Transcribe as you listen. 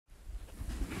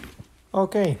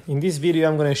Okay, in this video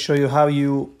I'm going to show you how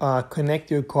you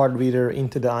connect your card reader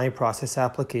into the iProcess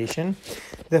application.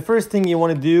 The first thing you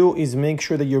want to do is make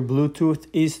sure that your Bluetooth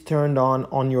is turned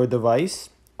on your device,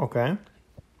 okay?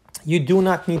 You do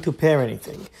not need to pair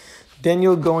anything. Then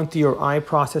you'll go into your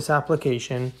iProcess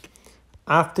application.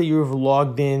 After you've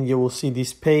logged in, you will see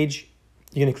this page.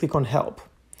 You're going to click on Help.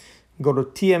 Go to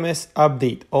TMS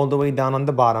Update all the way down on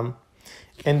the bottom.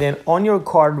 And then on your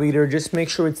card reader, just make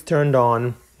sure it's turned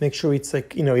on. Make sure it's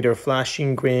like, either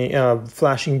flashing green,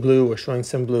 flashing blue or showing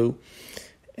some blue.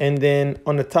 And then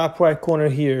on the top right corner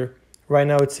here, right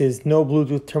now it says no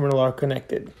Bluetooth terminal are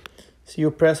connected. So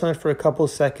you press on it for a couple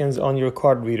seconds on your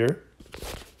card reader.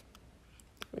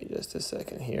 Wait just a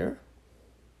second here.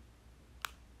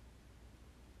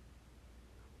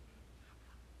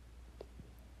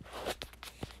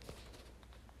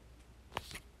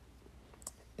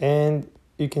 And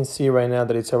you can see right now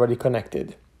that it's already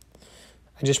connected.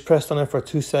 I just pressed on it for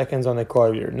 2 seconds on the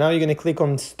card reader. Now you're going to click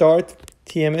on Start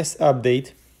TMS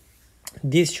Update.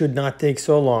 This should not take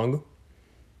so long.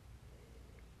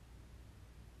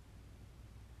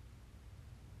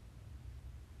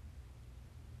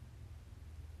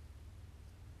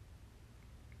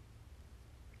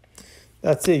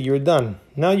 That's it, you're done.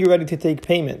 Now you're ready to take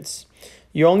payments.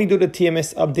 You only do the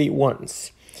TMS update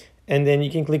once. And then you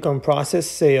can click on Process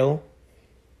Sale.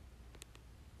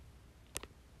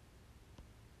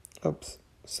 Oops,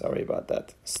 sorry about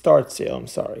that. Start Sale, I'm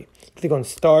sorry. Click on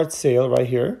Start Sale right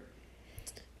here.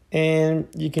 And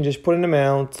you can just put an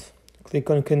amount, click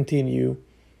on Continue,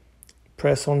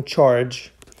 press on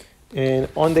Charge. And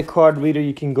on the card reader,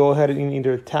 you can go ahead and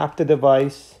either tap the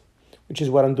device, which is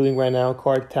what I'm doing right now,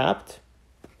 card tapped.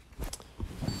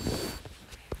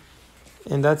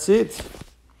 And that's it.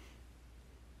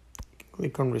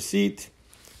 Click on Receipt,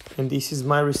 and this is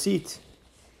my receipt.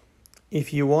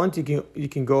 If you want, you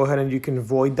can go ahead and you can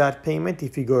void that payment.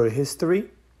 If you go to History,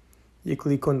 you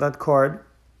click on that card.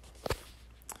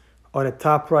 On the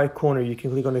top right corner, you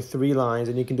can click on the 3 lines,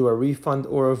 and you can do a refund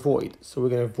or a void. So we're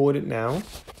going to void it now.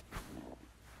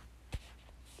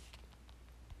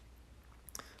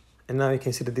 And now you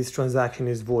can see that this transaction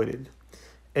is voided.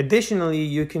 Additionally,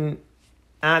 you can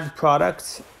add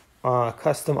products,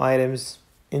 custom items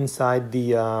inside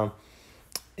the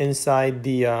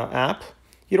app.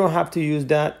 You don't have to use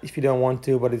that if you don't want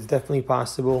to, but it's definitely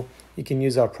possible. You can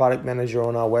use our product manager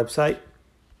on our website.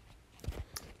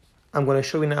 I'm going to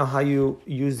show you now how you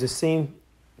use the same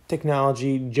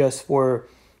technology just for,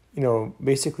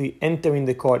 basically entering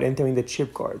the card, entering the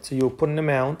chip card. So you'll put an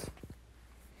amount.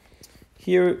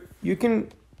 Here, you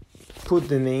can put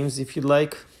the names if you'd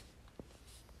like.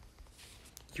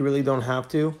 You really don't have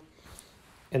to.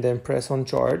 And then press on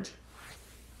Charge.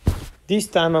 This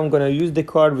time I'm going to use the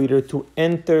card reader to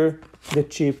enter the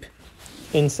chip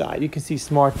inside. You can see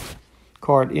Smart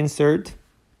Card Insert.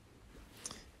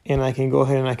 And I can go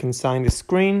ahead and I can sign the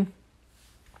screen.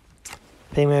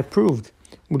 Payment approved.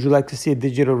 Would you like to see a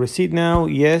digital receipt now?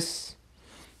 Yes.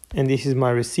 And this is my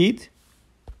receipt.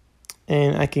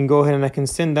 And I can go ahead and I can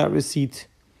send that receipt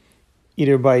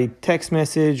either by text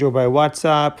message or by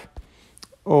WhatsApp.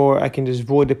 Or I can just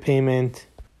void the payment.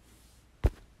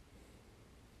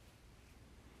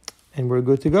 And we're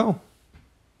good to go.